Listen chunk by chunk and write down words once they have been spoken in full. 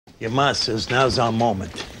Your ma says now's our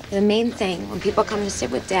moment. The main thing, when people come to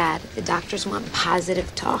sit with Dad, the doctors want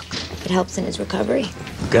positive talk. It helps in his recovery.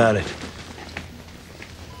 Got it.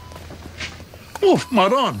 Oh,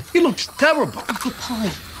 Maron, he looks terrible. Uncle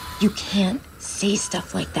Paulie, you can't say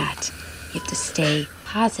stuff like that. You have to stay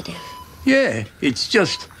positive. Yeah, it's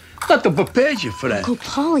just not to prepare you for that. Uncle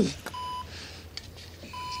Paulie.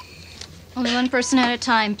 Only one person at a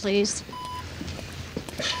time, please.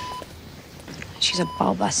 She's a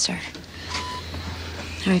ball buster.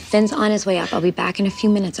 All right, Finn's on his way up. I'll be back in a few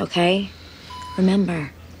minutes, okay?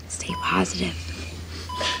 Remember, stay positive.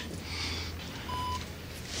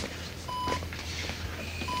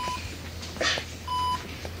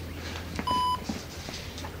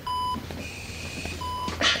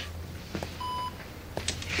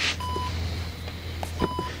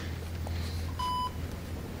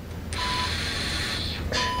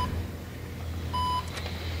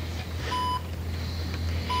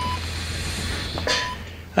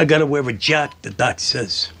 I gotta wear a jack, the doc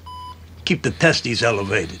says. Keep the testes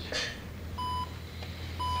elevated.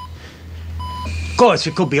 Of course,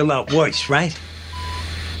 it could be a lot worse, right?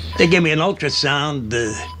 They gave me an ultrasound,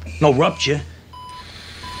 no rupture.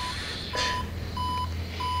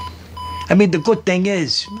 I mean, the good thing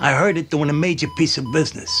is, I heard it doing a major piece of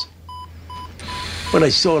business. But I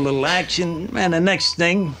saw a little action, and the next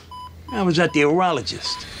thing, I was at the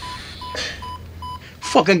urologist.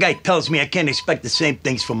 Fucking guy tells me I can't expect the same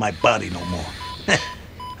things from my body no more.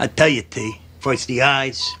 I tell you, T, first the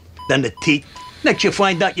eyes, then the teeth. Next you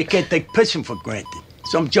find out you can't take pissing for granted.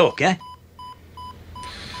 Some joke, eh?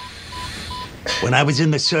 When I was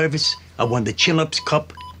in the service, I won the Chin-Ups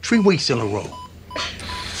Cup 3 weeks in a row.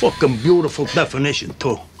 Fucking beautiful definition,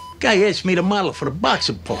 too. Guy asked me to model for the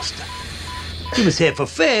boxing poster. He was half a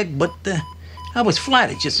fag, but I was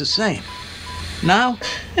flattered just the same. Now,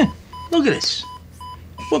 look at this.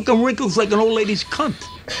 Fucking wrinkles like an old lady's cunt.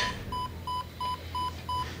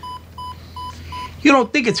 You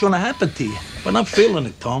don't think it's gonna happen to you, but I'm feeling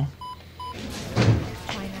it, Tom.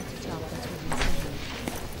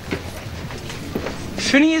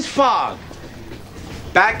 Phineas Fogg,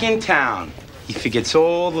 back in town. He forgets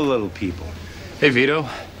all the little people. Hey, Vito.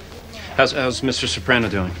 How's Mr. Soprano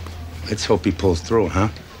doing? Let's hope he pulls through, huh?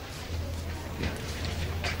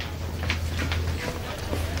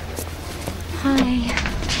 Hi.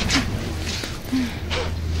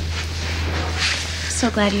 So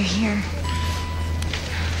glad you're here.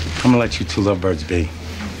 I'm gonna let you two lovebirds be.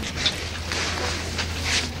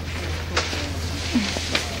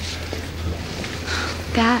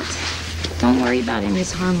 That, don't worry about him.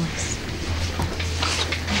 He's harmless.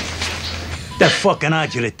 That fucking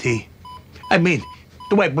agita, T. I mean,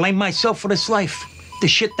 do I blame myself for this life? The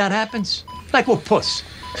shit that happens? Like what puss?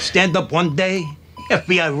 Stand up one day,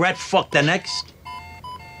 FBI rat fuck the next?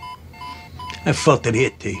 I felt it here,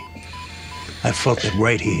 T. I felt it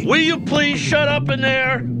right here. Will you please shut up in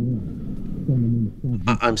there?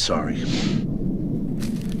 I'm sorry.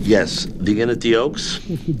 Yes, the Inn at the Oaks.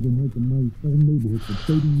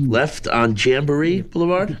 Left on Jamboree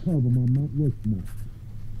Boulevard?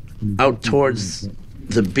 Out towards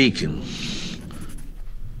the Beacon.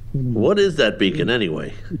 What is that beacon,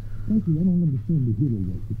 anyway?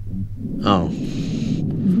 Oh.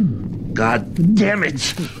 God damn it!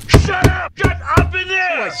 Shut up! Shut up in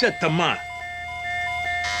there! So I said to Ma.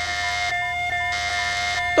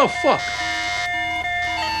 The fuck?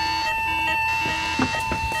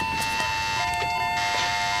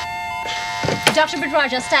 Dr.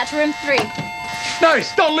 Badraja, stat to room 3.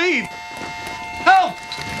 Nurse, don't leave! Help!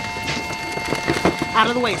 Out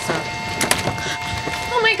of the way, sir.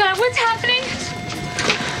 Oh my God, what's happening?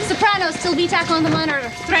 Sopranos, still VTAC on the monitor.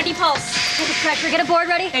 30 pulse. Take a stretcher, get a board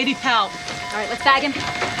ready? 80 pound. All right, let's bag him.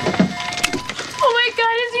 Oh my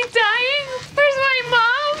God, is he dying? Where's my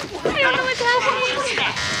mom? I don't know what's happening.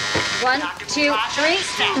 1, 2, 3.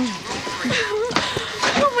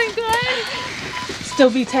 Oh my God. Still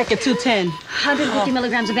VTAC at 210. 150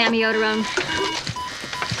 milligrams of amiodarone.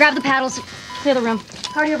 Grab the paddles, clear the room.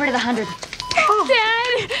 Cardio over to the 100.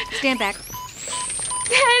 Dad! Stand back.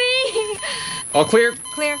 Daddy! All clear?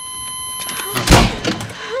 Clear.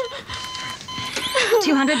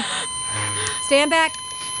 200. Stand back.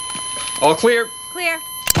 All clear? Clear.